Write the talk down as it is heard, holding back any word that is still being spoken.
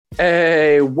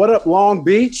Hey, what up, Long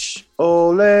Beach?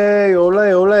 Ole, ole,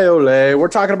 ole, ole. We're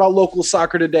talking about local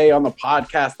soccer today on the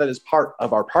podcast that is part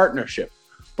of our partnership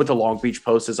with the Long Beach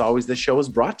Post. As always, this show is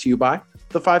brought to you by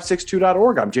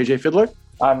the562.org. I'm JJ Fiddler.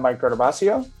 I'm Mike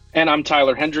Gartabasio. And I'm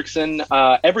Tyler Hendrickson.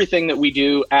 Everything that we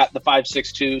do at the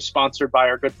 562, sponsored by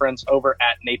our good friends over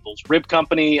at Naples Rib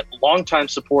Company, longtime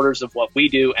supporters of what we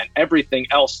do and everything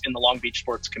else in the Long Beach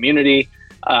sports community.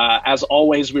 As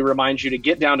always, we remind you to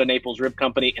get down to Naples Rib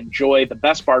Company, enjoy the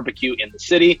best barbecue in the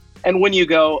city. And when you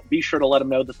go, be sure to let them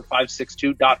know that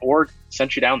the562.org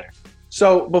sent you down there.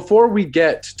 So before we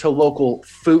get to local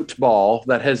football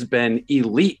that has been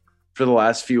elite for the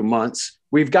last few months,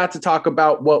 we've got to talk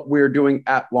about what we're doing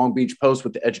at Long Beach Post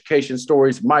with the education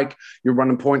stories. Mike, you're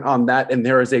running point on that, and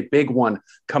there is a big one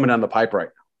coming down the pipe right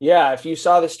now. Yeah, if you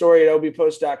saw the story at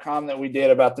obpost.com that we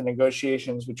did about the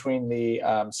negotiations between the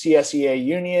CSEA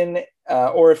union,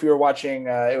 or if you were watching,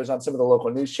 it was on some of the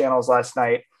local news channels last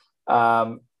night,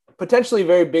 potentially a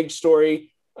very big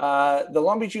story. The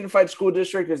Long Beach Unified School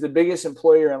District is the biggest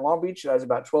employer in Long Beach. It has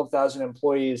about 12,000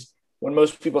 employees. When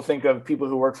most people think of people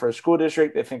who work for a school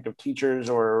district, they think of teachers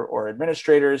or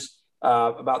administrators.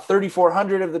 About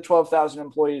 3,400 of the 12,000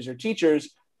 employees are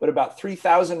teachers, but about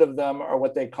 3,000 of them are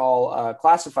what they call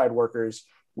classified workers,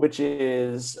 which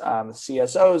is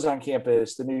CSOs on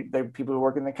campus, the people who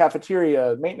work in the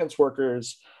cafeteria, maintenance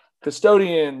workers,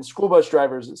 custodians, school bus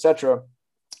drivers, et cetera.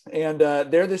 And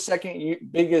they're the second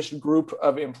biggest group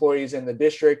of employees in the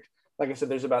district. Like I said,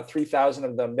 there's about 3,000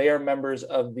 of them. They are members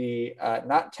of the,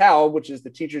 not TAL, which is the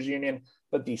teachers union,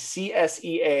 but the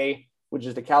CSEA, which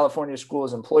is the California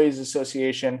Schools Employees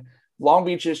Association. Long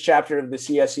Beach's chapter of the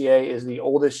CSEA is the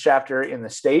oldest chapter in the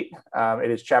state.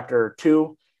 It is chapter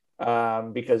 2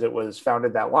 because it was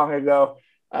founded that long ago.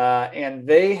 And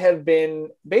they have been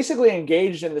basically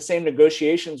engaged in the same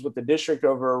negotiations with the district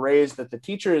over a raise that the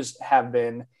teachers have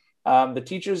been. The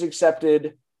teachers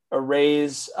accepted a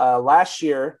raise last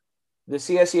year. The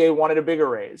CSEA wanted a bigger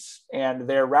raise, and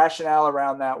their rationale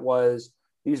around that was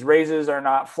these raises are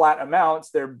not flat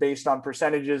amounts. They're based on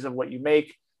percentages of what you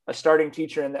make. A starting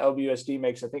teacher in the LBUSD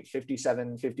makes, I think,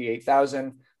 $57,000,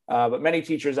 $58,000. But many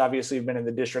teachers obviously have been in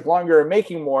the district longer and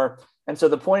making more. And so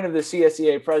the point of the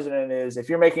CSEA president is if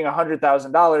you're making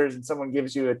 $100,000 and someone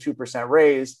gives you a 2%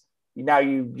 raise, now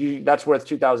you that's worth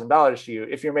 $2,000 to you.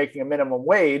 If you're making a minimum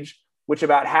wage, which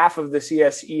about half of the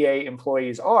CSEA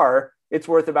employees are, it's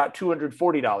worth about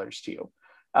 $240 to you,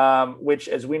 which,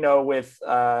 as we know, with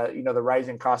the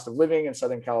rising cost of living in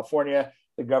Southern California,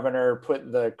 the governor put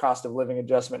the cost of living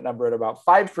adjustment number at about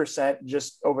 5%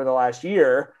 just over the last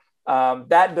year.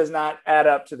 That does not add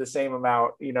up to the same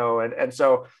amount, and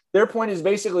so their point has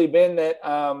basically been that,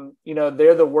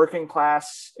 they're the working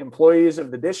class employees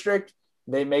of the district.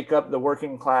 They make up the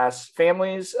working class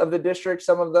families of the district,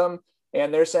 some of them,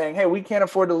 and they're saying, hey, we can't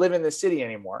afford to live in the city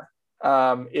anymore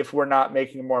if we're not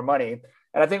making more money.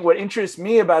 And I think what interests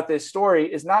me about this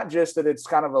story is not just that it's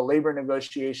kind of a labor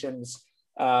negotiations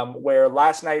where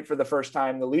last night, for the first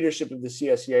time, the leadership of the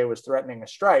CSEA was threatening a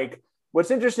strike.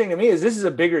 What's interesting to me is this is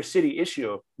a bigger city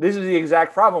issue. This is the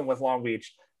exact problem with Long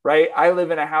Beach, right? I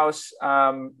live in a house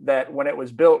that when it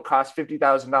was built cost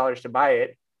 $50,000 to buy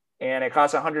it, and it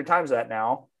costs 100 times that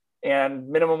now, and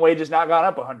minimum wage has not gone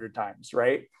up 100 times,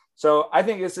 right? So I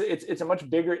think it's a much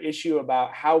bigger issue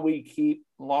about how we keep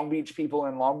Long Beach people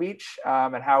in Long Beach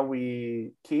and how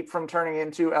we keep from turning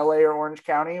into LA or Orange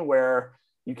County, where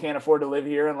you can't afford to live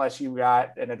here unless you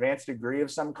got an advanced degree of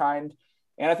some kind.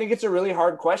 And I think it's a really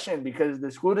hard question because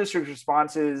the school district's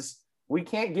response is we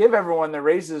can't give everyone the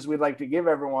raises we'd like to give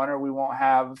everyone, or we won't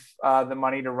have the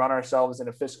money to run ourselves in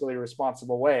a fiscally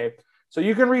responsible way. So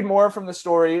you can read more from the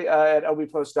story at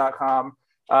lbpost.com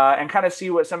and kind of see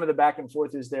what some of the back and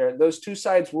forth is there. Those two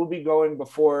sides will be going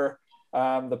before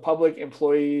the Public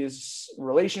Employees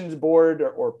Relations Board,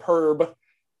 or PERB,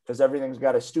 because everything's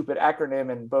got a stupid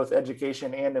acronym in both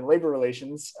education and in labor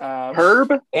relations.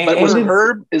 PERB?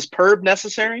 Is PERB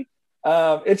necessary?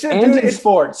 It's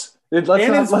sports.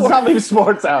 Let's not leave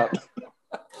sports out.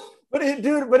 But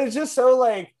it's just so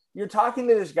like, you're talking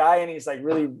to this guy and he's like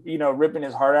really, ripping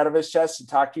his heart out of his chest to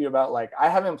talk to you about like, I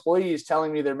have employees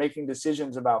telling me they're making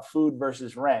decisions about food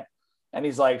versus rent. And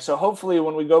he's like, so hopefully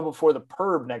when we go before the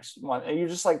PERB next month, and you're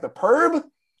just like, the PERB?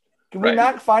 Can we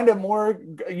not find a more,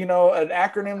 an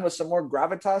acronym with some more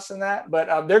gravitas than that?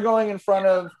 But they're going in front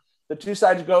of, the two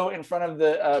sides go in front of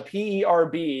the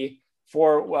PERB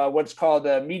for what's called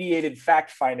mediated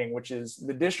fact finding, which is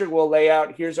the district will lay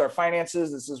out, here's our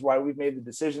finances. This is why we've made the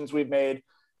decisions we've made.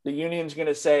 The union's going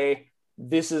to say,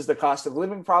 this is the cost of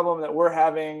living problem that we're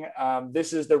having.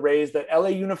 This is the raise that LA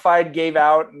Unified gave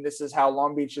out, and this is how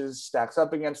Long Beach's stacks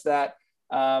up against that.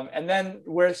 And then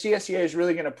where CSEA is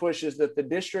really going to push is that the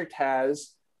district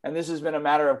has, and this has been a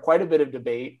matter of quite a bit of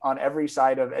debate on every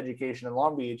side of education in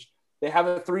Long Beach, they have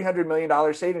a $300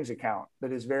 million savings account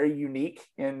that is very unique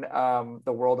in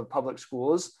the world of public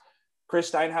schools.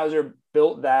 Chris Steinhauser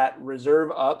built that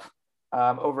reserve up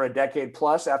over a decade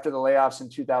plus after the layoffs in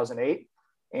 2008.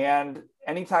 And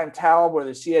anytime TALB or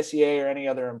the CSEA or any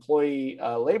other employee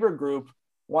labor group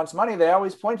wants money, they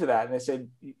always point to that. And they said,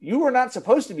 you were not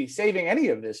supposed to be saving any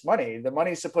of this money. The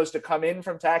money is supposed to come in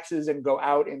from taxes and go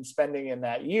out in spending in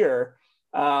that year.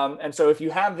 And so if you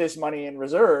have this money in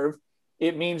reserve,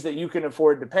 it means that you can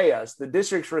afford to pay us. The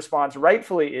district's response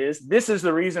rightfully is, this is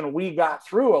the reason we got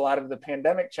through a lot of the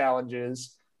pandemic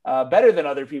challenges better than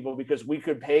other people, because we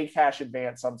could pay cash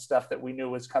advance on stuff that we knew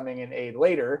was coming in aid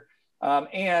later.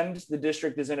 And the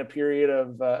district is in a period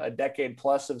of a decade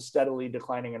plus of steadily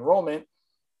declining enrollment.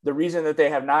 The reason that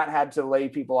they have not had to lay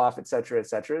people off, et cetera,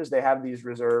 is they have these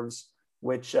reserves,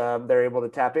 which they're able to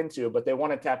tap into, but they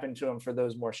want to tap into them for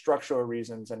those more structural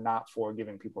reasons and not for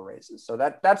giving people raises. So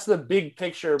that's the big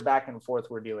picture back and forth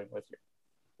we're dealing with here.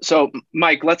 So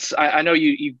Mike, I know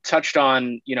you touched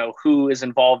on, who is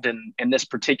involved in this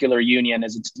particular union,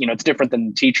 as it's different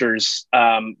than teachers,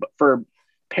 but for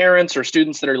parents or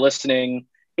students that are listening,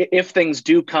 if things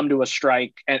do come to a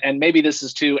strike, and maybe this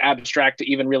is too abstract to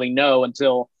even really know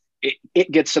until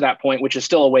it gets to that point, which is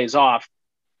still a ways off,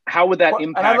 how would that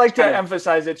impact? And I'd like to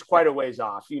emphasize it's quite a ways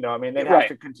off. They'd have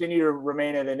to continue to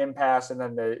remain at an impasse, and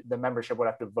then the membership would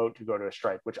have to vote to go to a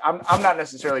strike, which I'm not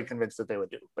necessarily convinced that they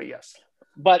would do, but yes.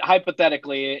 But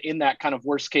hypothetically, in that kind of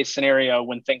worst case scenario,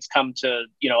 when things come to,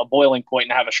 a boiling point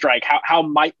and have a strike, how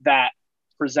might that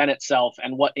present itself,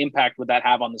 and what impact would that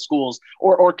have on the schools?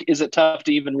 Or is it tough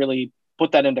to even really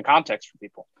put that into context for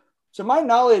people? So my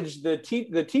knowledge, the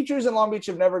teachers in Long Beach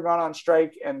have never gone on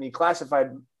strike, and the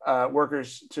classified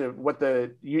workers, to what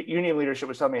the union leadership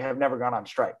was telling me, have never gone on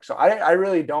strike. So I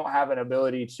really don't have an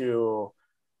ability to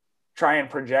try and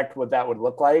project what that would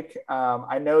look like.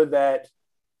 I know that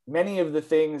many of the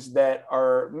things that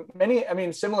are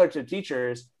similar to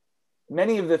teachers,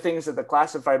 many of the things that the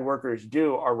classified workers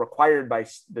do are required by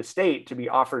the state to be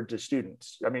offered to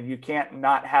students. I mean, you can't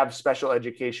not have special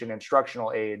education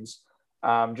instructional aids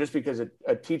just because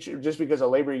a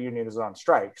labor union is on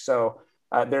strike. So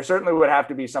there certainly would have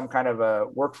to be some kind of a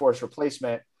workforce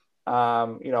replacement.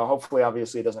 Hopefully,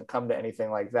 obviously, it doesn't come to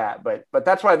anything like that. But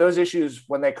that's why those issues,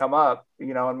 when they come up,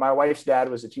 and my wife's dad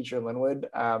was a teacher in Linwood.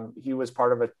 He was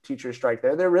part of a teacher strike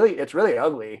there. It's really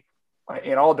ugly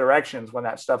in all directions when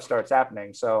that stuff starts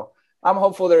happening. So I'm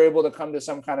hopeful they're able to come to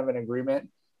some kind of an agreement.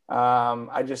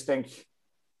 I just think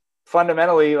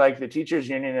fundamentally, like, the teachers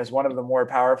union is one of the more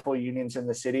powerful unions in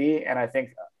the city. And I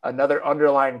think another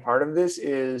underlying part of this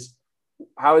is,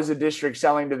 how is the district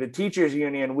selling to the teachers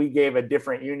union, we gave a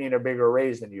different union a bigger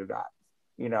raise than you got?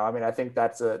 I think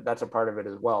that's a part of it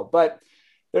as well. But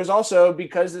there's also,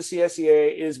 because the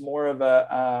CSEA is more of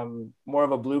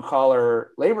a blue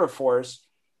collar labor force,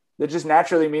 that just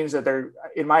naturally means that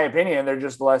in my opinion, they're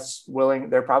just less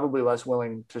willing. They're probably less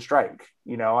willing to strike.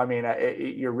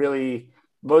 You're really,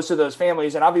 most of those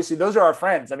families, and obviously those are our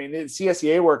friends. I mean, the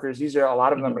CSEA workers, a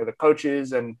lot of them are the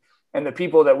coaches and the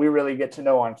people that we really get to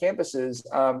know on campuses.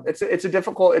 It's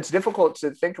difficult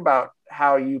to think about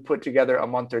how you put together a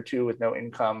month or two with no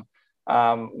income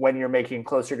when you're making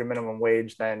closer to minimum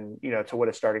wage than, to what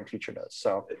a starting teacher does.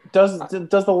 So does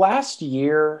the last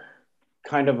year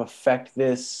kind of affect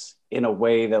this in a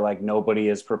way that, like, nobody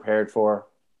is prepared for?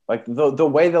 Like, the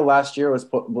way the last year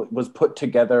was put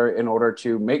together in order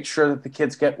to make sure that the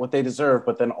kids get what they deserve,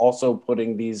 but then also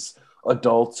putting these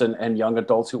adults and young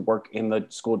adults who work in the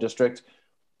school district,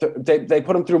 they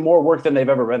put them through more work than they've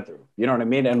ever been through, you know what I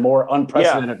mean? And more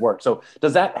unprecedented work. So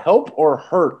does that help or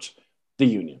hurt the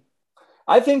union?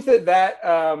 I think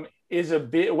that is a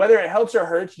bit, whether it helps or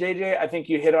hurts, JJ, I think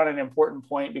you hit on an important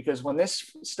point, because when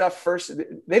this stuff first,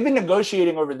 they've been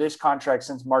negotiating over this contract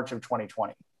since March of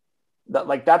 2020.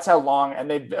 That's how long,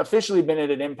 and they've officially been at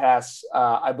an impasse,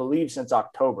 I believe, since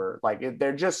October.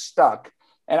 They're just stuck.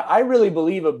 And I really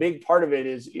believe a big part of it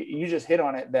is, you just hit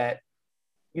on it, that,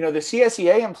 the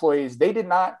CSEA employees,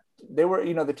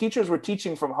 the teachers were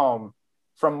teaching from home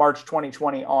from March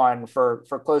 2020 on for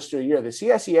close to a year. The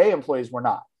CSEA employees were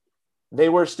not. They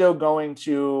were still going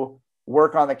to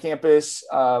work on the campus,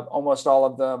 almost all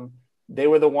of them. They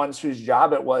were the ones whose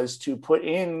job it was to put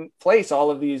in place all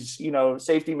of these,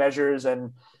 safety measures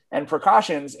and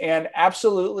precautions. And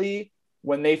absolutely,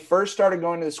 when they first started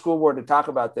going to the school board to talk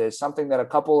about this, something that a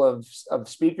couple of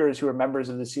speakers who are members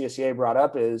of the CSEA brought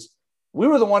up is we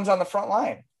were the ones on the front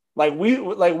line. Like we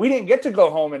didn't get to go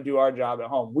home and do our job at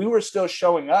home. We were still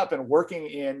showing up and working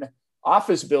in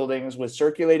office buildings with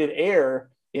circulated air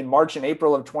in March and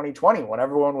April of 2020, when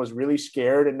everyone was really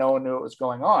scared and no one knew what was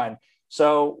going on.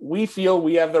 So we feel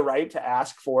we have the right to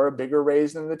ask for a bigger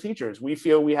raise than the teachers. We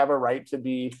feel we have a right to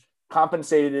be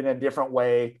compensated in a different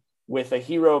way with a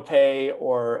hero pay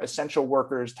or essential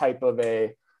workers type of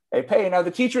a pay. Now,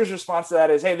 the teacher's response to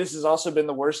that is, hey, this has also been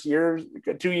the worst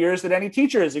 2 years that any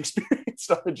teacher has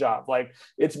experienced on the job. Like,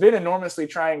 it's been enormously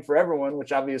trying for everyone,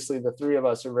 which obviously the three of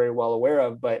us are very well aware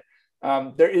of. But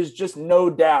there is just no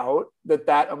doubt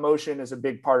that emotion is a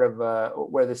big part of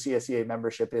where the CSEA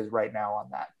membership is right now on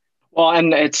that. Well,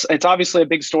 and it's obviously a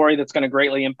big story that's going to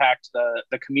greatly impact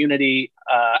the community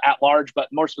at large, but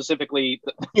more specifically,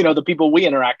 the people we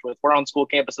interact with. We're on school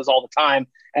campuses all the time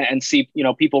and see,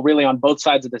 people really on both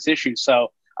sides of this issue.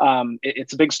 So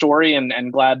it's a big story,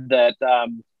 and glad that,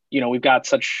 we've got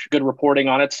such good reporting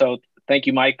on it. So thank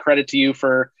you, Mike. Credit to you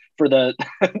for the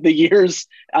the years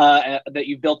that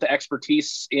you've built the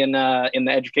expertise in the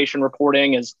education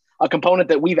reporting is a component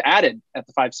that we've added at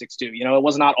the 562. It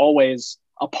was not always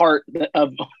a part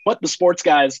of what the sports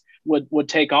guys would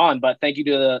take on. But thank you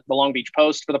to the Long Beach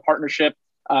Post for the partnership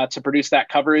to produce that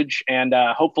coverage. And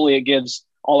hopefully it gives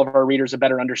all of our readers a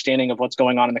better understanding of what's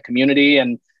going on in the community.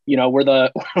 And, we're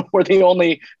the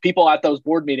only people at those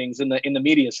board meetings in the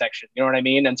media section, you know what I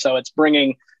mean? And so it's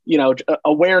bringing,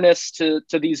 awareness to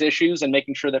these issues and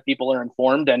making sure that people are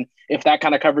informed. And if that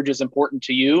kind of coverage is important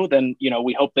to you, then,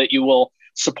 we hope that you will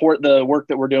support the work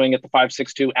that we're doing at the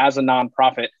 562 as a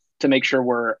nonprofit, to make sure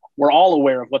we're all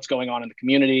aware of what's going on in the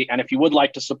community. And if you would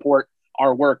like to support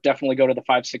our work, definitely go to the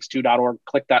 562.org,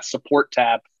 click that support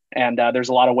tab. And there's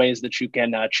a lot of ways that you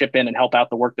can chip in and help out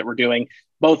the work that we're doing,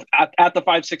 both at the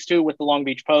 562 with the Long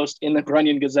Beach Post, in the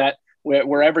Grunion Gazette.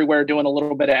 We're everywhere doing a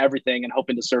little bit of everything and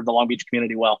hoping to serve the Long Beach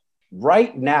community well.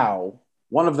 Right now,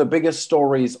 one of the biggest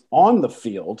stories on the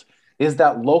field is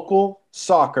that local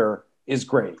soccer is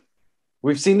great.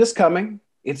 We've seen this coming.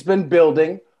 It's been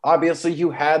building. Obviously,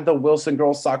 you had the Wilson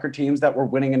girls soccer teams that were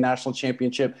winning a national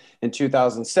championship in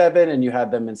 2007, and you had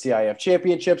them in CIF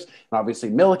championships. And obviously,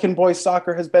 Milliken boys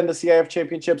soccer has been to CIF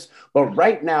championships. But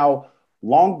right now,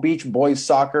 Long Beach boys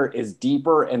soccer is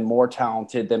deeper and more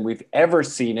talented than we've ever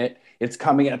seen it. It's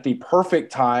coming at the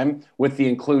perfect time with the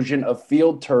inclusion of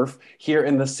field turf here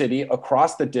in the city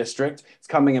across the district. It's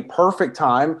coming in perfect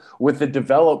time with the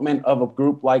development of a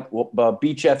group like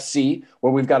Beach FC,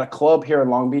 where we've got a club here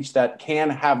in Long Beach that can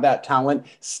have that talent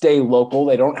stay local.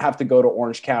 They don't have to go to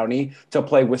Orange County to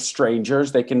play with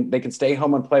strangers. They can stay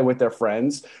home and play with their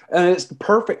friends. And it's the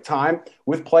perfect time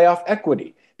with playoff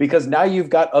equity, because now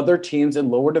you've got other teams in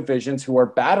lower divisions who are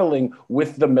battling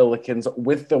with the Millikens,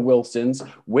 with the Wilsons,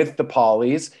 with the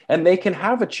Polys, and they can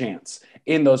have a chance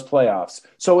in those playoffs.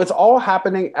 So it's all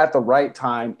happening at the right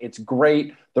time. It's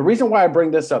great. The reason why I bring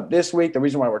this up this week, the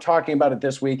reason why we're talking about it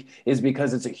this week, is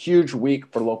because it's a huge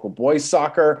week for local boys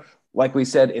soccer. Like we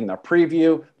said in the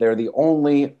preview, they're the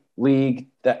only league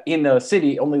in the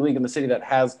city that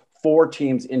has 4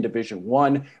 teams in Division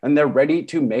One, and they're ready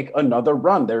to make another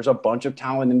run. There's a bunch of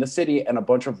talent in the city and a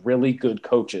bunch of really good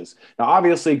coaches. Now,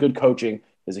 obviously, good coaching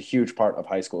is a huge part of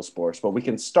high school sports, but we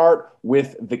can start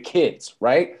with the kids,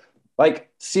 right?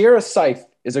 Like Sierra Scythe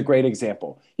is a great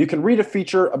example. You can read a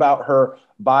feature about her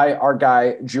by our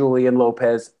guy, Julian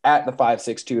Lopez, at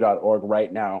the562.org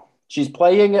right now. She's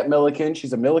playing at Milliken.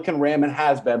 She's a Milliken Ram and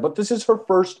has been, but this is her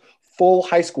first full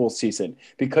high school season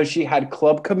because she had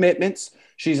club commitments.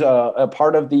 She's a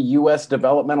part of the U.S.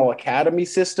 Developmental Academy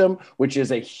system, which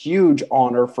is a huge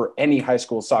honor for any high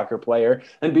school soccer player.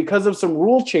 And because of some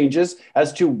rule changes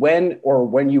as to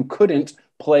when you couldn't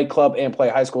play club and play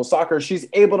high school soccer, she's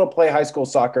able to play high school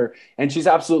soccer, and she's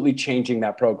absolutely changing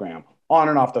that program on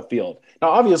and off the field. Now,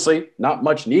 obviously, not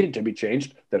much needed to be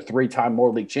changed. The 3-time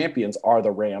World League champions are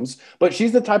the Rams, but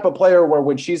she's the type of player where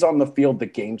when she's on the field, the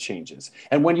game changes.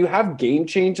 And when you have game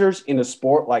changers in a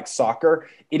sport like soccer,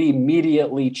 it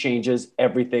immediately changes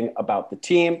everything about the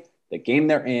team, the game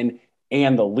they're in,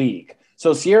 and the league.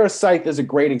 So Sierra Scythe is a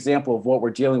great example of what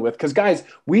we're dealing with. Because, guys,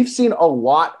 we've seen a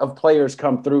lot of players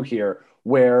come through here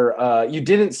where you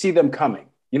didn't see them coming.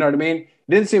 You know what I mean?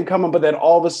 Didn't see him coming, but then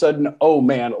all of a sudden, oh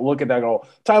man, look at that goal.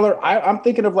 Tyler, I'm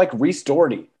thinking of like Reese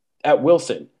Doherty at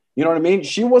Wilson. You know what I mean?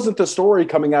 She wasn't the story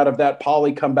coming out of that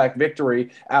Poly comeback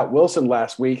victory at Wilson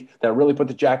last week that really put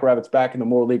the Jackrabbits back in the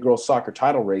Moore League girls soccer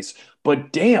title race.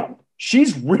 But damn,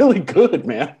 she's really good,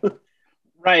 man.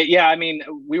 Right. Yeah. I mean,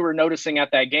 we were noticing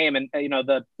at that game, and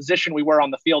the position we were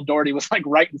on the field, Doherty was like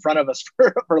right in front of us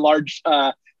for large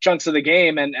chunks of the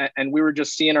game, and we were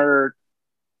just seeing her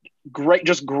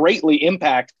greatly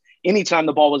impact anytime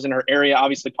the ball was in her area.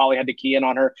 Obviously, Polly had to key in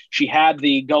on her. She had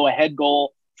the go-ahead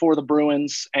goal for the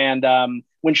Bruins, and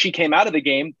when she came out of the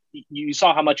game, you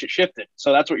saw how much it shifted.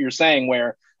 So that's what you're saying,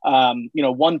 where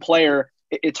one player.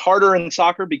 It's harder in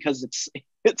soccer because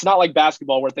it's not like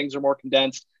basketball where things are more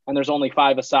condensed and there's only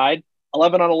 5 aside.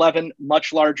 11 on 11,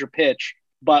 much larger pitch.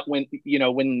 But when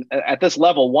at this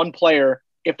level, one player,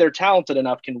 if they're talented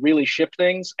enough, can really shift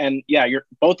things. And yeah,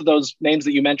 both of those names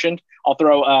that you mentioned, I'll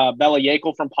throw Bella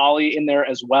Yekel from Poly in there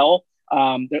as well.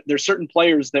 There's certain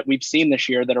players that we've seen this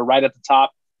year that are right at the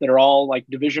top, that are all like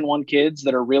Division I kids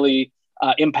that are really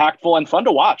impactful and fun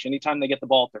to watch anytime they get the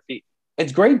ball at their feet.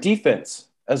 It's great defense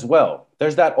as well.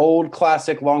 There's that old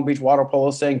classic Long Beach water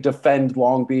polo saying, defend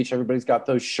Long Beach. Everybody's got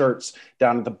those shirts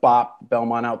down at the BOP,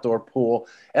 Belmont Outdoor Pool.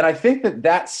 And I think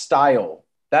that style,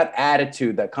 that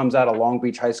attitude that comes out of Long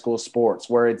Beach high school sports,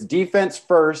 where it's defense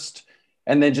first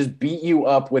and then just beat you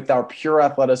up with our pure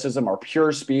athleticism, our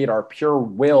pure speed, our pure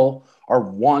will, our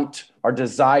want, our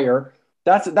desire.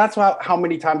 That's how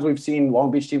many times we've seen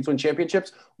Long Beach teams win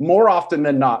championships. More often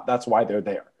than not, that's why they're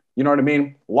there. You know what I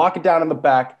mean? Lock it down in the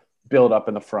back, build up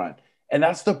in the front. And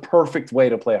that's the perfect way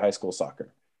to play high school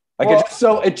soccer.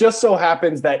 It just so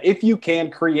happens that if you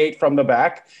can create from the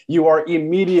back, you are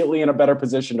immediately in a better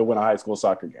position to win a high school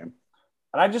soccer game.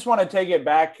 And I just want to take it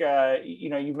back.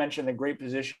 You mentioned the great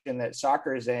position that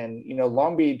soccer is in.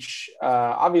 Long Beach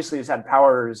obviously has had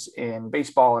powers in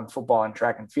baseball and football and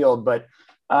track and field, but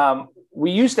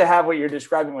we used to have what you're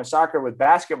describing with soccer with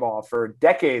basketball for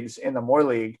decades in the Moore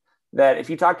League. That if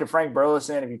you talk to Frank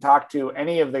Burleson, if you talk to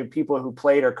any of the people who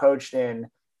played or coached in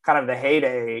kind of the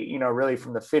heyday, really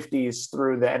from the 50s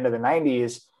through the end of the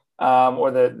 90s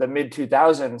or the mid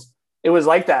 2000s, it was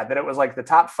like that it was like the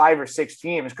top 5 or 6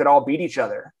 teams could all beat each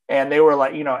other. And they were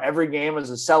like, every game is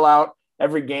a sellout.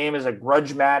 Every game is a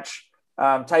grudge match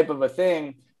type of a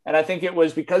thing. And I think it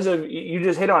was because of, you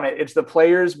just hit on it. It's the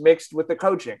players mixed with the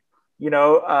coaching.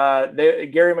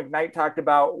 Gary McKnight talked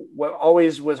about what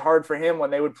always was hard for him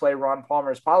when they would play Ron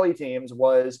Palmer's Poly teams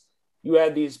was you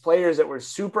had these players that were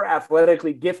super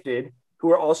athletically gifted who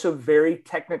were also very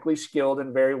technically skilled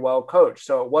and very well coached.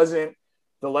 So it wasn't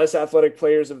the less athletic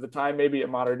players of the time, maybe at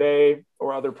Mater Dei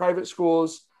or other private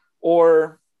schools,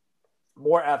 or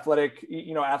more athletic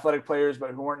players,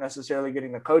 but who weren't necessarily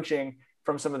getting the coaching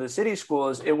from some of the city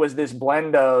schools. It was this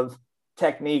blend of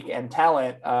technique and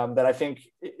talent that I think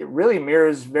it really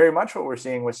mirrors very much what we're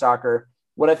seeing with soccer.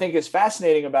 What I think is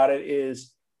fascinating about it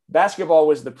is basketball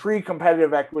was the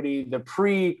pre-competitive equity, the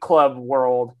pre-club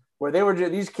world where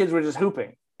these kids were just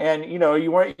hooping. And,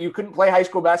 you couldn't play high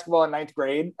school basketball in 9th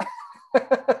grade.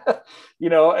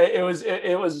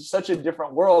 It was such a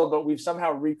different world, but we've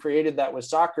somehow recreated that with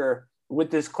soccer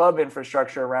with this club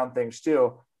infrastructure around things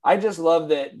too. I just love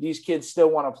that these kids still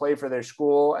want to play for their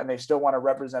school and they still want to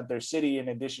represent their city in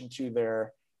addition to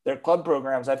their club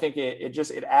programs. I think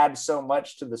it adds so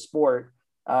much to the sport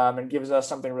and gives us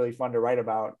something really fun to write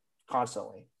about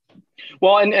constantly.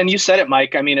 Well, and you said it,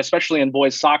 Mike. I mean, especially in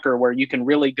boys soccer where you can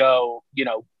really go,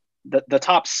 the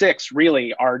top 6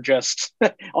 really are just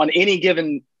on any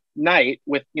given night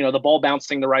with, the ball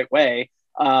bouncing the right way.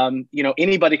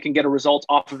 Anybody can get a result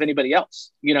off of anybody else,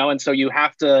 and so you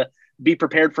have to be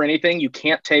prepared for anything. You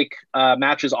can't take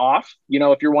matches off,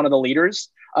 if you're one of the leaders,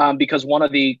 because one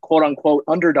of the quote unquote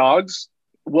underdogs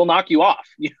will knock you off.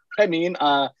 You know what I mean?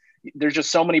 There's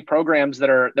just so many programs that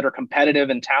are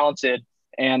competitive and talented,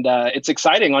 and it's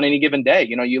exciting on any given day.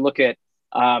 You look at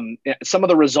some of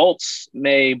the results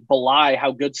may belie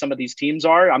how good some of these teams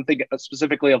are. I'm thinking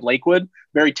specifically of Lakewood,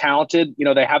 very talented.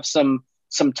 They have some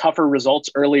tougher results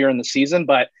earlier in the season,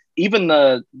 but even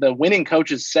the winning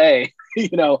coaches say,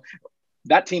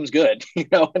 that team's good,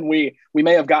 and we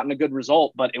may have gotten a good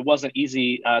result, but it wasn't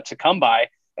easy to come by.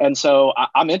 And so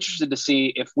I'm interested to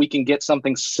see if we can get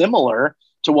something similar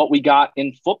to what we got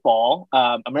in football,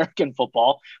 American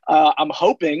football. I'm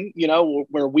hoping,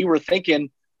 where we were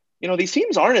thinking, these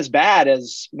teams aren't as bad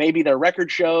as maybe their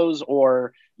record shows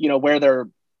or, where they're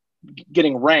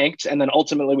getting ranked. And then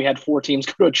ultimately we had 4 teams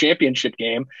go to a championship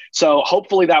game. So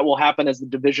hopefully that will happen as the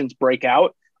divisions break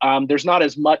out. There's not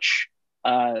as much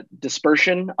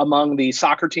dispersion among the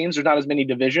soccer teams. There's not as many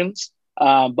divisions,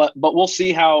 but we'll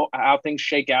see how things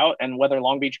shake out and whether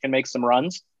Long Beach can make some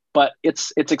runs. But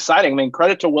it's exciting. I mean,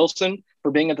 credit to Wilson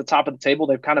for being at the top of the table.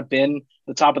 They've kind of been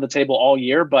the top of the table all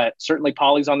year, but certainly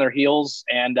Poly's on their heels,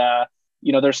 and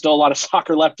there's still a lot of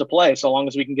soccer left to play so long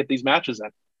as we can get these matches in.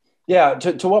 Yeah,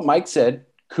 to what Mike said,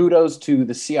 kudos to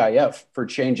the CIF for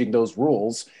changing those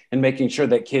rules and making sure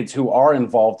that kids who are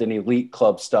involved in elite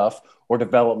club stuff or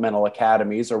developmental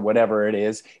academies or whatever it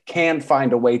is can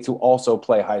find a way to also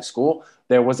play high school.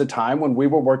 There was a time when we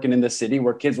were working in the city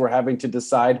where kids were having to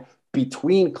decide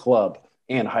between club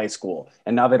and high school.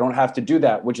 And now they don't have to do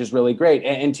that, which is really great.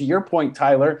 And to your point,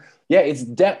 Tyler, yeah, it's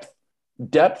depth.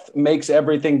 Depth makes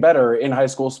everything better in high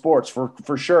school sports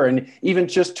for sure. And even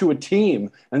just to a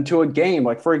team and to a game,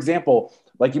 like for example,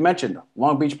 like you mentioned,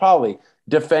 Long Beach Poly,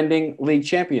 defending league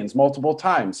champions multiple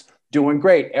times, doing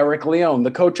great. Eric Leone,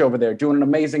 the coach over there, doing an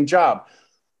amazing job.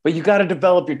 But you got to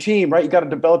develop your team, right? You got to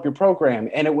develop your program.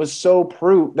 And it was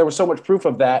there was so much proof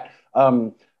of that.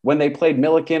 When they played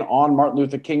Milliken on Martin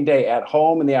Luther King Day at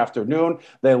home in the afternoon,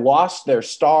 they lost their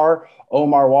star,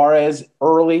 Omar Juarez,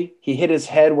 early. He hit his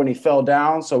head when he fell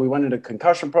down, so we went into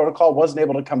concussion protocol, wasn't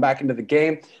able to come back into the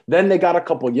game. Then they got a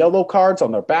couple yellow cards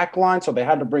on their back line, so they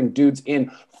had to bring dudes in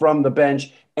from the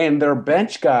bench, and their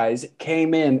bench guys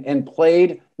came in and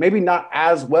played maybe not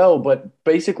as well, but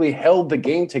basically held the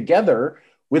game together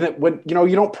with it. When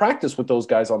you don't practice with those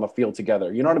guys on the field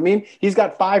together. You know what I mean? He's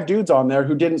got 5 dudes on there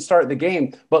who didn't start the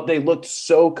game, but they looked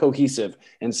so cohesive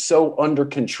and so under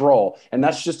control. And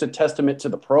that's just a testament to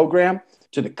the program,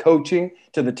 to the coaching,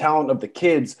 to the talent of the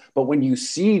kids. But when you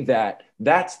see that,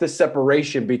 that's the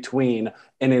separation between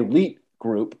an elite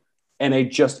group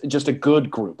and just a good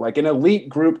group. Like an elite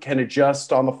group can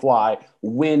adjust on the fly,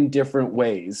 win different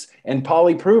ways. And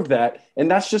Poly proved that. And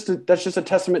that's just a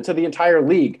testament to the entire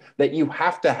league, that you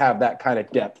have to have that kind of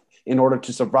depth in order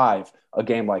to survive a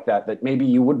game like that maybe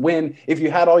you would win if you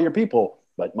had all your people.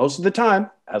 But most of the time,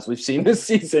 as we've seen this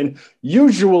season,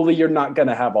 usually you're not going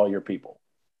to have all your people.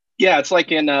 Yeah, it's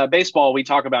like in baseball, we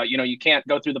talk about, you can't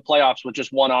go through the playoffs with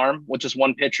just one arm, with just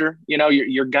one pitcher.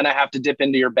 You're going to have to dip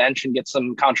into your bench and get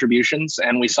some contributions.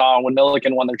 And we saw when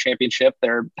Milliken won their championship,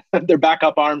 their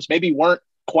backup arms maybe weren't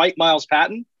quite Miles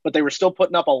Patton, but they were still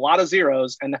putting up a lot of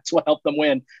zeros, and that's what helped them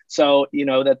win. So,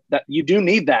 that you do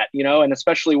need that, and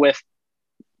especially with,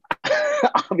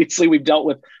 obviously we've dealt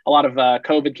with a lot of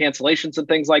COVID cancellations and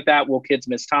things like that. Will kids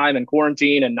miss time and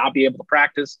quarantine and not be able to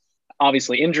practice?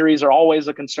 Obviously, injuries are always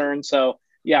a concern. So,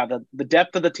 yeah, the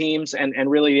depth of the teams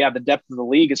and really, the depth of the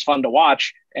league is fun to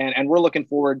watch. And we're looking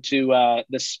forward to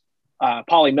this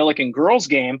Poly Milliken girls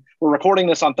game. We're recording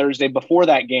this on Thursday before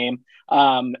that game.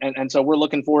 And so we're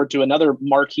looking forward to another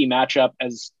marquee matchup.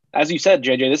 As you said,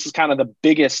 JJ, this is kind of the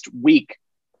biggest week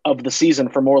of the season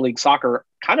for Moore League soccer,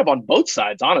 kind of on both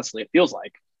sides, honestly, it feels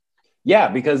like. Yeah,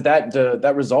 because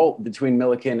that result between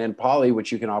Milliken and Poly,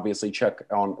 which you can obviously check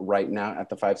on right now at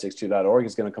the562.org,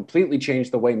 is going to completely change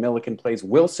the way Milliken plays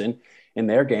Wilson in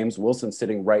their games. Wilson's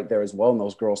sitting right there as well in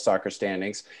those girls' soccer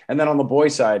standings. And then on the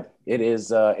boys' side, it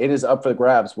is up for the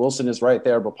grabs. Wilson is right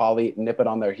there, but Poly nip it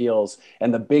on their heels.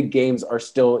 And the big games are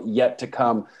still yet to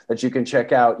come that you can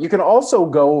check out. You can also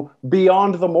go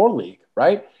beyond the Moore League,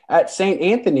 right? At St.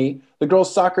 Anthony, the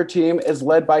girls' soccer team is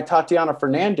led by Tatiana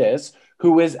Fernandez,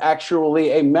 who is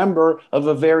actually a member of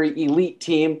a very elite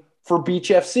team for Beach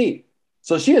FC.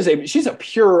 So she's a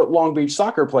pure Long Beach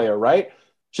soccer player, right?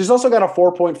 She's also got a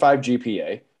 4.5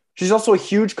 GPA. She's also a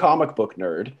huge comic book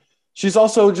nerd. She's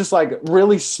also just like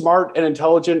really smart and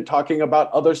intelligent, talking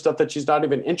about other stuff that she's not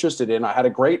even interested in. I had a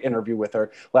great interview with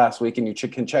her last week, and you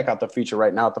can check out the feature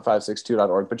right now at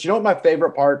the562.org. But you know what my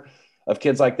favorite part of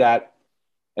kids like that,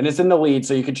 and it's in the lead,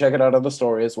 so you can check it out on the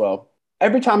story as well.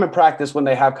 Every time in practice when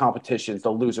they have competitions, the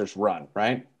losers run,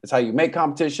 right? It's how you make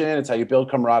competition. It's how you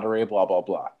build camaraderie, blah, blah,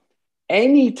 blah.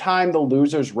 Anytime the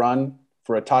losers run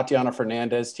for a Tatiana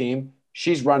Fernandez team,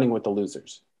 she's running with the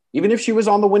losers. Even if she was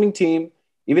on the winning team,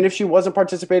 even if she wasn't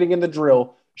participating in the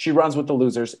drill, she runs with the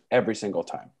losers every single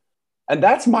time. And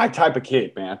that's my type of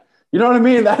kid, man. You know what I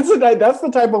mean? That's the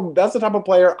type of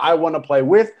player I want to play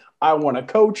with. I want to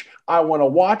coach. I want to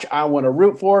watch. I want to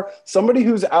root for somebody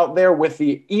who's out there with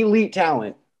the elite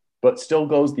talent, but still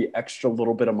goes the extra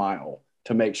little bit of mile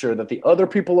to make sure that the other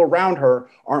people around her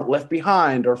aren't left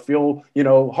behind or feel,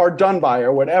 hard done by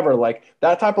or whatever. Like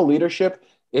that type of leadership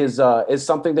is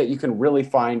something that you can really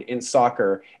find in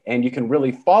soccer, and you can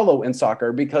really follow in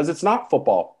soccer because it's not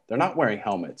football. They're not wearing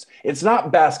helmets. It's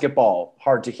not basketball,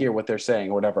 hard to hear what they're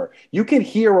saying or whatever. You can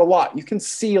hear a lot. You can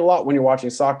see a lot when you're watching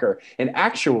soccer. And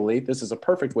actually, this is a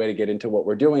perfect way to get into what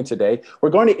we're doing today. We're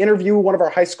going to interview one of our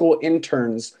high school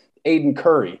interns, Aiden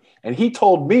Curry. And he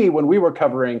told me when we were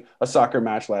covering a soccer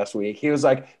match last week, he was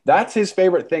like, that's his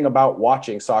favorite thing about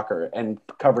watching soccer and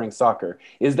covering soccer,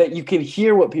 is that you can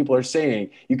hear what people are saying.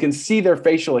 You can see their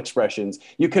facial expressions.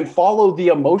 You can follow the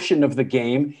emotion of the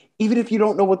game, even if you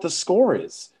don't know what the score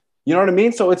is. You know what I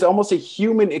mean? So it's almost a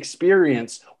human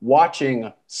experience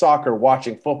watching soccer,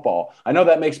 watching football. I know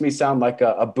that makes me sound like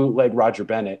a bootleg Roger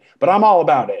Bennett, but I'm all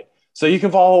about it. So you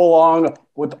can follow along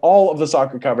with all of the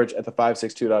soccer coverage at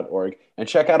the562.org and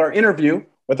check out our interview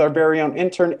with our very own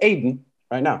intern, Aiden,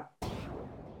 right now.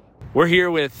 We're here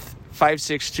with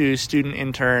 562 student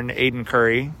intern Aiden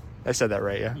Curry. I said that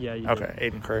right, yeah? Yeah, you Okay,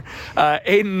 did. Aiden Curry.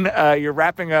 Aiden, you're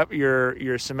wrapping up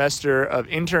your semester of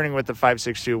interning with the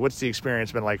 562. What's the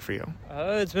experience been like for you?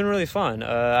 It's been really fun.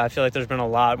 I feel like there's been a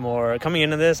lot more. Coming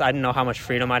into this, I didn't know how much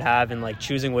freedom I'd have in, like,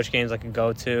 choosing which games I could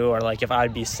go to, or, like, if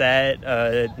I'd be set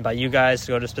by you guys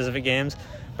to go to specific games.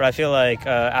 But I feel like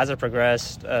as I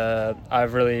progressed,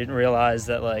 I've really realized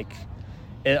that, like,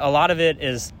 a lot of it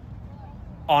is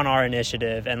on our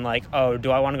initiative, and like, oh, do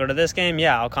I want to go to this game?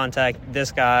 Yeah, I'll contact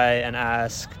this guy and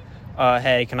ask,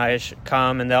 hey, can I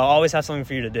come? And they'll always have something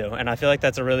for you to do. And I feel like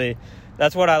that's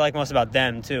what I like most about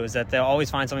them too, is that they'll always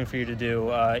find something for you to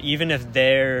do, even if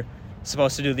they're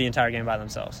supposed to do the entire game by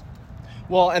themselves.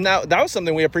 Well, and that was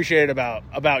something we appreciated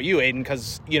about you, Aiden,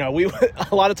 because, you know, we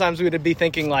a lot of times we would be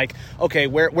thinking, like, okay,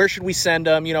 where should we send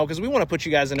them, you know, because we want to put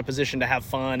you guys in a position to have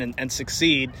fun and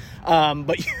succeed.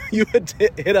 But you would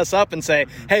hit us up and say,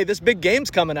 hey, this big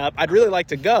game's coming up. I'd really like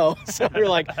to go. So we were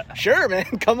like, sure, man,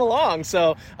 come along.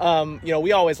 So, you know,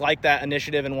 we always like that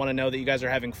initiative and want to know that you guys are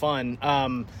having fun.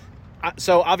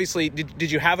 So obviously,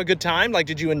 did you have a good time? Like,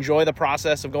 did you enjoy the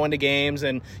process of going to games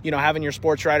and, you know, having your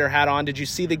sports writer hat on? Did you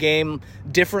see the game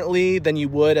differently than you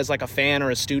would as like a fan or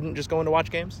a student just going to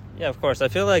watch games? Yeah, of course. I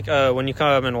feel like when you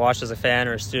come and watch as a fan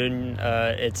or a student,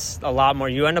 it's a lot more,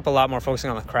 you end up a lot more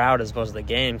focusing on the crowd as opposed to the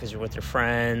game, because you're with your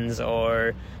friends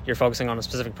or you're focusing on a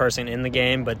specific person in the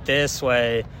game. But this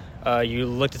way, you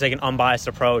look to take an unbiased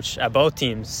approach at both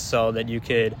teams so that you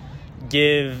could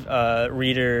give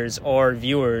readers or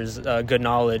viewers good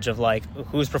knowledge of, like,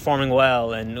 who's performing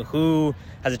well and who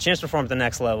has a chance to perform at the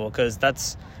next level, because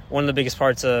that's one of the biggest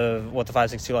parts of what the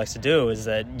 562 likes to do, is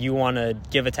that you want to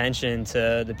give attention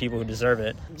to the people who deserve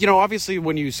it. You know, obviously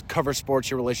when you cover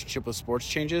sports, your relationship with sports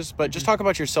changes, but just talk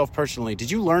about yourself personally. Did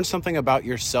you learn something about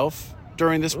yourself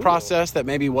during this process that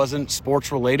maybe wasn't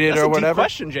sports related or whatever?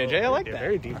 That's a deep question, JJ. I like that.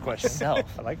 Very deep question.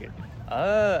 I like it.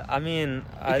 I mean,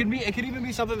 It could even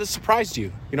be something that surprised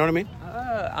you. You know what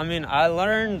I mean? I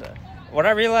learned, what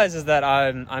I realized is that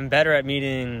I'm better at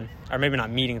meeting, or maybe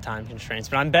not meeting time constraints,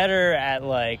 but I'm better at,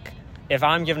 like, if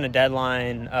I'm given a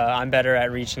deadline, I'm better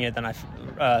at reaching it than I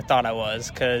thought I was,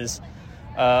 because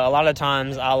a lot of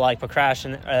times I'll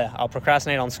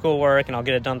procrastinate on schoolwork and I'll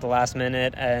get it done at the last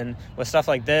minute. And with stuff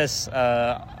like this,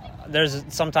 there's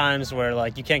sometimes where,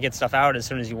 like, you can't get stuff out as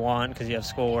soon as you want because you have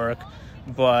schoolwork.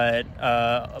 But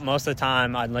most of the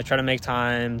time I'd, like, try to make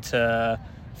time to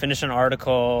finish an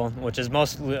article, which is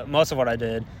most of what I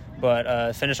did,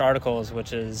 but finish articles,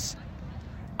 which is,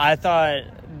 I thought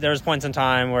there was points in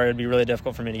time where it'd be really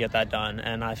difficult for me to get that done,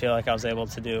 and I feel like I was able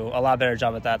to do a lot better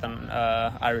job at that than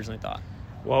I originally thought.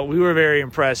 Well, we were very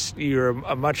impressed. You're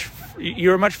much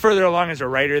further along as a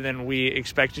writer than we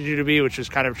expected you to be, which was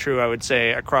kind of true, I would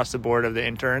say, across the board of the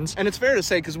interns. And it's fair to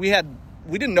say, because we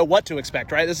didn't know what to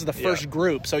expect, right? This is the first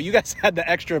group. So you guys had the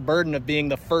extra burden of being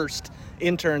the first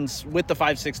interns with the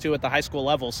 562 at the high school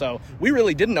level. So we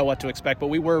really didn't know what to expect, but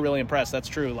we were really impressed. That's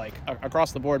true, like,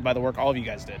 across the board by the work all of you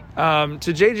guys did.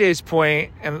 To JJ's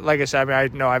point, and like I said, I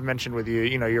know I've mentioned with you,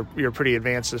 you know, you're pretty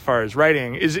advanced as far as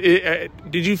writing.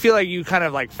 Did you feel like you kind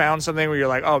of, like, found something where you're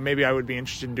like, oh, maybe I would be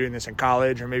interested in doing this in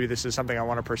college, or maybe this is something I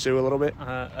want to pursue a little bit?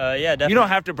 Yeah, definitely. You don't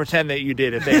have to pretend that you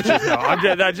did if the answer is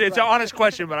no. It's an honest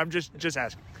question, but I'm just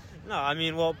asking. No, I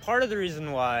mean, well, part of the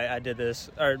reason why I did this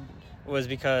was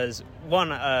because,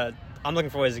 one, I'm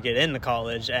looking for ways to get into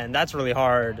college, and that's really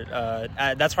hard.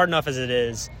 That's hard enough as it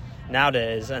is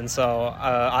nowadays, and so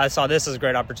I saw this as a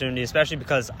great opportunity, especially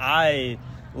because I've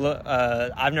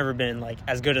never been, like,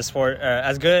 as good at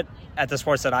the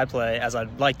sports that I play as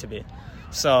I'd like to be.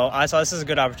 So I saw this as a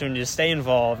good opportunity to stay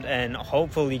involved and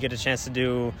hopefully get a chance to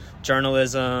do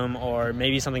journalism or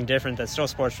maybe something different that's still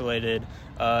sports related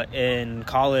in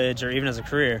college or even as a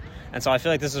career. And so I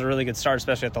feel like this is a really good start,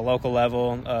 especially at the local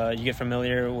level. You get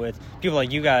familiar with people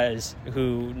like you guys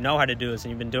who know how to do this,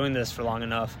 and you've been doing this for long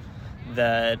enough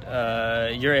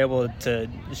that you're able to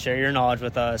share your knowledge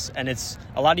with us. And it's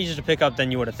a lot easier to pick up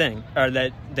than you would think.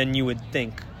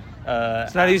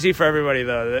 It's not easy for everybody,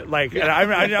 though. Like, and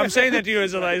I'm saying that to you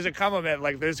as a compliment.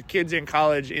 Like, there's kids in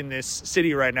college in this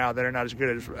city right now that are not as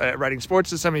good at writing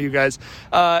sports as some of you guys.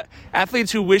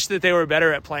 Athletes who wish that they were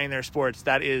better at playing their sports.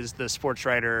 That is the sports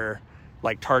writer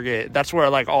like target. That's where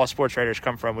like all sports writers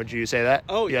come from. Would you say that?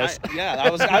 Oh yes.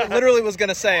 I literally was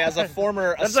gonna say, as a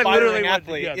former that's aspiring like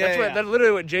literally athlete. That's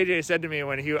literally what JJ said to me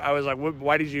when I was like,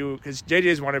 why did you? Because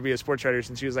JJ's wanted to be a sports writer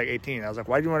since he was like 18. I was like,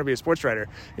 why do you want to be a sports writer?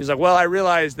 He was like, well, I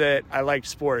realized that I liked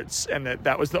sports and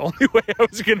that was the only way I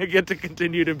was going to get to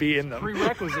continue to be in them.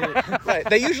 Prerequisite. Right.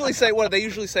 They usually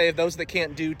say those that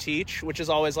can't do teach, which is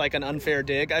always like an unfair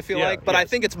dig, I feel like. But I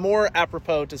think it's more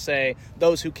apropos to say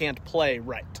those who can't play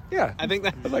right. Yeah. I think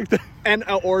that. I like that. And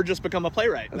or just become a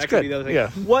playwright. That's that good. could be the other thing. Yeah.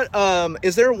 What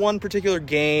is there one particular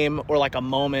game or like a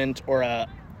moment or a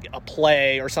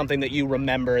play or something that you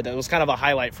remember that was kind of a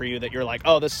highlight for you that you're like,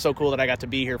 oh, this is so cool that I got to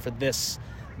be here for this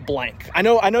blank? I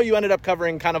know you ended up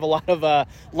covering kind of a lot of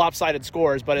lopsided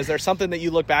scores, but is there something that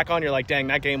you look back on, you're like, dang,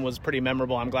 that game was pretty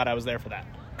memorable. I'm glad I was there for that.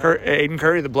 Aiden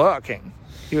Curry, the blowout king.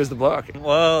 He was the blowout king.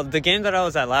 Well, the game that I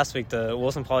was at last week, the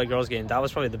Wilson Poly girls game, that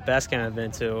was probably the best game I've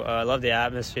been to. I love the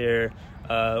atmosphere.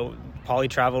 Poly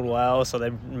traveled well, so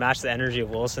they matched the energy of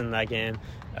Wilson in that game.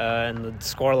 And the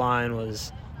score line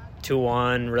was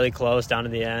 2-1, really close down to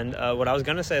the end. What I was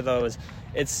going to say, though, is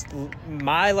it's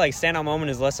my like standout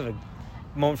moment is less of a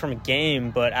moment from a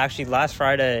game, but actually last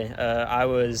Friday I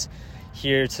was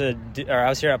here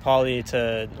at Poly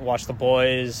to watch the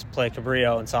boys play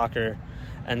Cabrillo in soccer.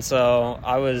 And so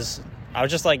I was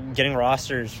just like getting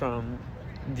rosters from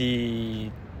the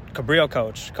Cabrillo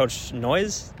Coach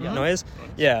Noyes. Mm-hmm. Noyes?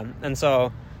 Yeah. And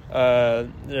so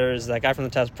there's that guy from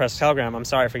the Press Telegram. I'm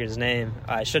sorry I forget his name.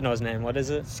 I should know his name. What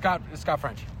is it? Scott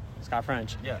French. Scott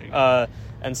French. Yeah.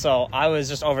 And so I was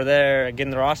just over there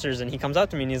getting the rosters, and he comes up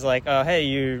to me and he's like, hey,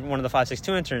 you're one of the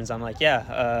 562 interns. I'm like,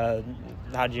 yeah.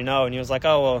 How'd you know? And he was like,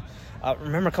 oh, well, I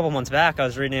remember a couple months back I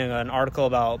was reading an article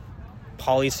about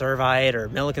polyservite or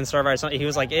Millikan servite or something. He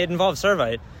was like, it involves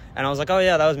servite. And I was like, oh,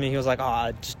 yeah, that was me. He was like, oh,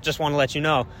 I just want to let you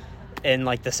know. In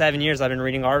like the 7 years I've been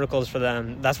reading articles for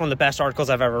them, that's one of the best articles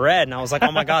I've ever read. And I was like,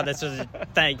 oh, my God, that's just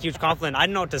a huge compliment. I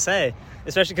didn't know what to say,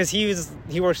 especially because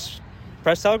he works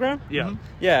Press Telegram. Yeah. Mm-hmm.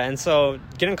 Yeah, and so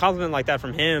getting a compliment like that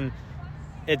from him,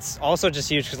 it's also just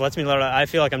huge because it lets me know I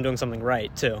feel like I'm doing something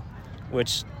right, too,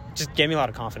 which just gave me a lot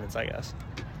of confidence, I guess.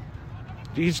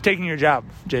 He's taking your job,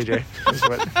 JJ.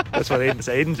 That's what Aiden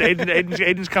said.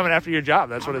 Aiden's coming after your job.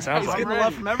 That's what it sounds He's like. getting the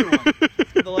love from everyone.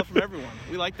 The love from everyone.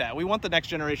 We like that. We want the next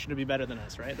generation to be better than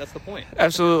us, right? That's the point.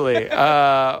 Absolutely.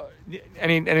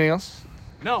 Anything else?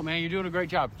 No, man, you're doing a great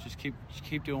job. Just keep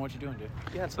doing what you're doing, dude.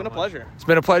 Yeah, it's been a pleasure. It's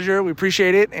been a pleasure. We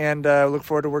appreciate it, and look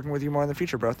forward to working with you more in the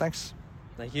future, bro. Thanks.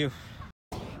 Thank you.